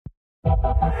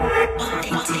You're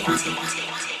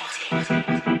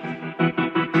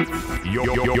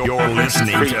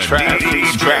listening to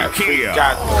DJ Kia.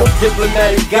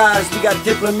 Diplomatic guys, we got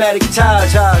diplomatic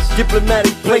ties.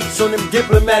 Diplomatic plates on them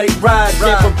diplomatic rides.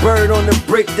 Stamp a bird on the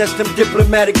brick, that's them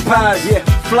diplomatic pies. Yeah,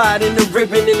 fly in the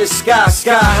ribbon in the sky,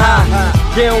 sky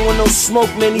high. They don't want no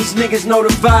smoke, man, these niggas know the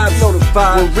vibe.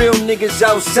 When real niggas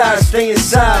outside, stay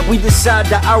inside. We decide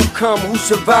the outcome, who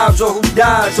survives or who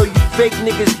dies. So you fake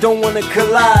niggas don't wanna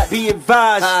collide, be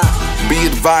advised. Be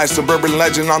advised, suburban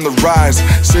legend on the rise.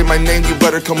 Say my name, you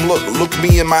better come look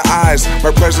me in my eyes.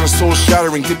 My presence soul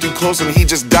shattering, get too close and he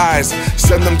just dies.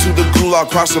 Send them to the gulag,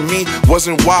 crossing me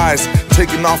wasn't wise.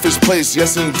 Taking off his place,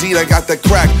 yes indeed, I got that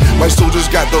crack. My soldiers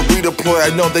got the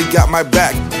redeploy, I know they got my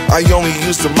back. I only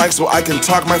use the mic so I can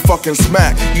talk my fucking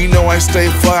smack. You know I stay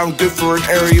fly, I'm good for an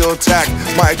aerial attack.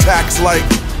 My attack's like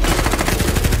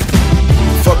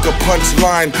fuck a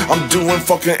punchline, I'm doing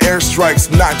fucking airstrikes.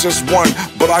 Not just one,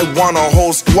 but I want a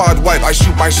whole squad wipe. I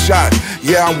shoot my shot,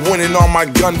 yeah, I'm winning all my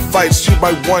gunfights. Shoot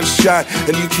my one shot,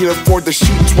 and you can't afford to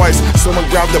shoot twice. Someone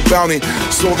grab the bounty,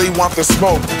 so they want the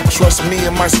smoke. Trust me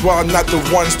and my squad, not the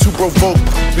ones to provoke.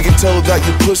 We can tell that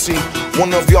you pussy,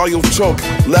 one of y'all you'll choke.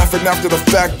 Laughing after the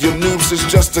fact, your noobs is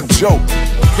just a joke.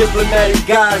 Diplomatic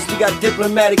guys, we got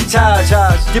diplomatic ties.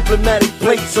 Diplomatic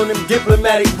plates on them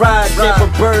diplomatic rides. Stamp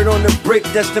a bird on the brick,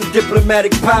 that's them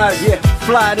diplomatic pies. Yeah,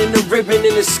 fly in the ribbon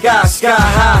in the sky, sky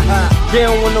high. They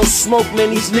don't want no smoke, man,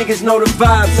 these niggas know the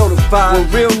vibe.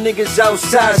 When real niggas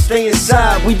outside, stay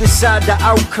inside. We decide the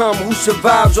outcome, who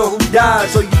survives or who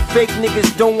dies. So you fake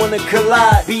niggas don't wanna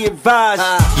collide, be advised.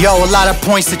 Yo, a lot of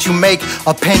points that you make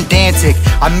are pedantic.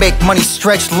 I make money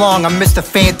stretch long, I'm Mr.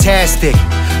 Fantastic.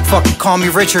 Fucking call me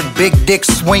Richard, big dick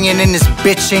swinging in this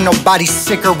bitch. Ain't nobody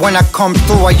sicker when I come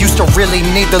through. I used to really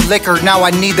need the liquor, now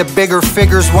I need the bigger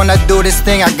figures. When I do this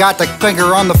thing, I got the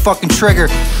finger on the fucking trigger.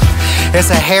 It's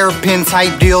a hairpin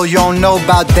type deal, you don't know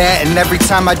about that. And every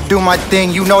time I do my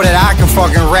thing, you know that I can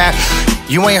fucking rap.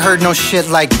 You ain't heard no shit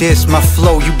like this, my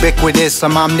flow ubiquitous.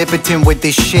 I'm omnipotent with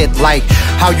this shit, like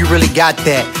how you really got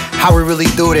that, how we really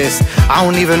do this. I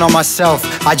don't even know myself,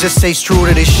 I just stay true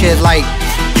to this shit. Like,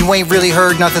 you ain't really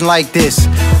heard nothing like this.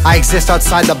 I exist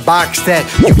outside the box that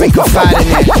you've been confiding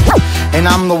in, and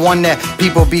I'm the one that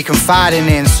people be confiding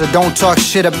in. So don't talk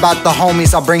shit about the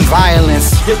homies, I'll bring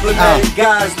violence. Diplomatic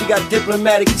guys, we got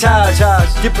diplomatic ties.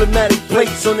 Diplomatic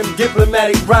plates on them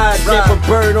diplomatic rides. Stamp a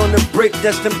bird on the brick,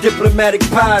 that's them diplomatic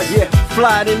pies. Yeah,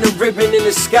 fly in the ribbon in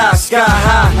the sky, sky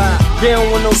high. They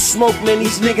don't want no smoke, man,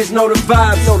 these niggas know the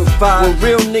vibe. When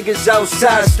real niggas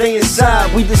outside, stay inside.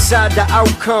 We decide the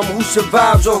outcome, who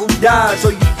survives or who dies. So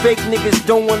you fake niggas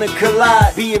don't wanna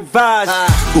collide, be advised.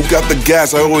 Who got the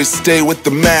gas? I always stay with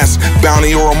the mask.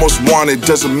 Bounty or almost wanted,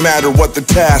 doesn't matter what the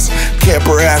task.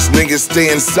 Camper ass niggas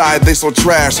stay inside, they so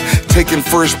trash. Taking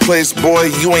first place, boy,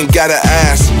 you ain't gotta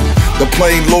ask. The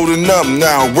plane loading up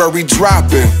now, where we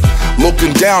dropping?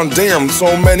 Looking down, damn,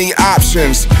 so many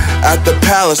options. At the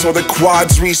palace or the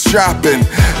quads restrapping.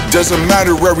 Doesn't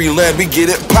matter where we land, we get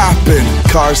it poppin'.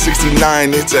 Car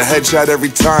 69, it's a headshot every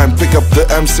time. Pick up the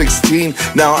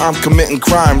M16, now I'm committing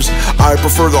crimes. I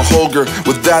prefer the Holger,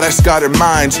 with that I scattered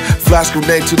minds. Flash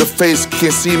grenade to the face,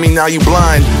 can't see me, now you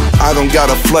blind. I don't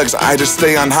gotta flex, I just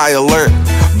stay on high alert.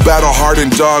 Battle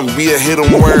hardened dog, be a hit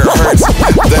 'em where it hurts.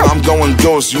 Then I'm going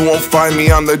ghost, you won't find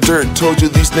me on the dirt. Told you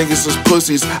these niggas is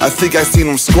pussies, I think I seen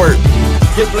them squirt.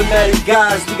 Diplomatic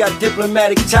guys, we got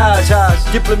diplomatic ties.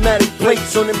 Diplomatic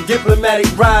plates on them diplomatic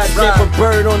rides. Stamp a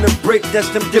bird on the brick, that's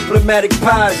them diplomatic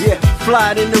pies. Yeah,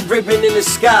 fly in the ribbon in the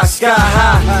sky, sky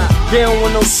high. They don't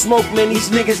want no smoke, man, these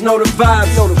niggas know the vibe.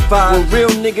 When real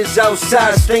niggas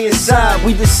outside, stay inside.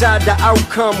 We decide the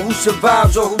outcome, who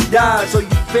survives or who dies. So you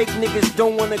fake niggas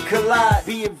don't wanna collide,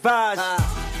 be advised.